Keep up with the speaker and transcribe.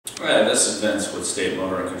Hi, this is Vince with State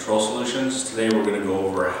Motor and Control Solutions. Today we're going to go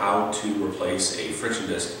over how to replace a friction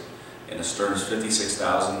disc in a Stearns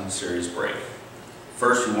 56000 series brake.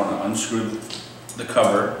 First, you want to unscrew the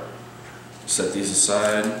cover, set these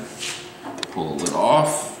aside, pull the lid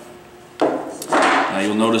off. Now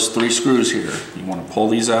you'll notice 3 screws here. You want to pull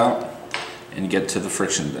these out and get to the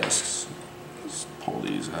friction discs. Just pull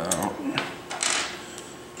these out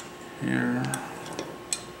here.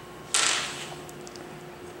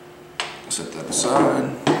 Set that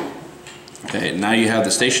aside. Okay, now you have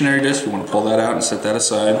the stationary disc. You want to pull that out and set that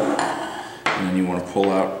aside. And then you want to pull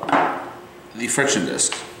out the friction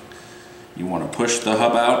disc. You want to push the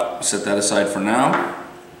hub out, set that aside for now.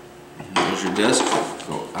 There's your disc.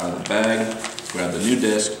 Go out of the bag, grab the new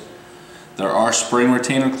disc. There are spring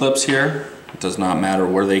retainer clips here. It does not matter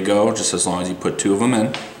where they go, just as long as you put 2 of them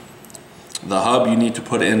in. The hub you need to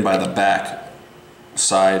put in by the back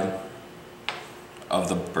side of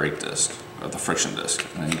the brake disc, of the friction disc.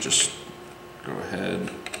 And then you just go ahead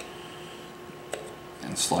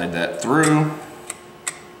and slide that through.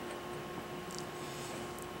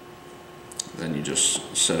 Then you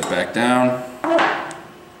just set it back down,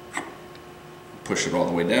 push it all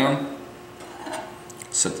the way down,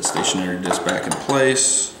 set the stationary disc back in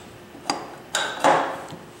place,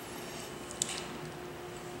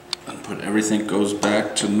 and put everything goes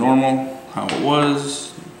back to normal, how it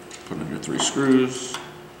was. Put in your 3 screws.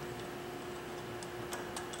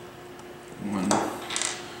 1,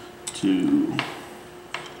 2,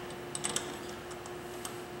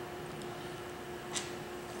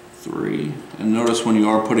 3. And notice when you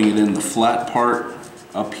are putting it in, the flat part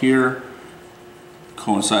up here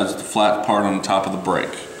coincides with the flat part on the top of the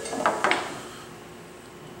brake.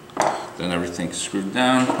 Then everything's screwed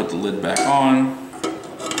down, put the lid back on,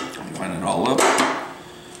 line it all up.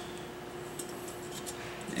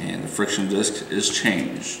 And the friction disc is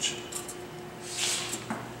changed.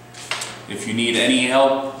 If you need any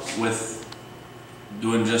help with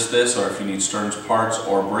doing just this, or if you need Stearns parts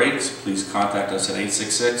or brakes, please contact us at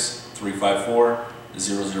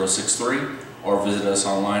 866-354-0063 or visit us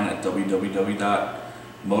online at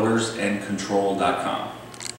www.motorsandcontrol.com.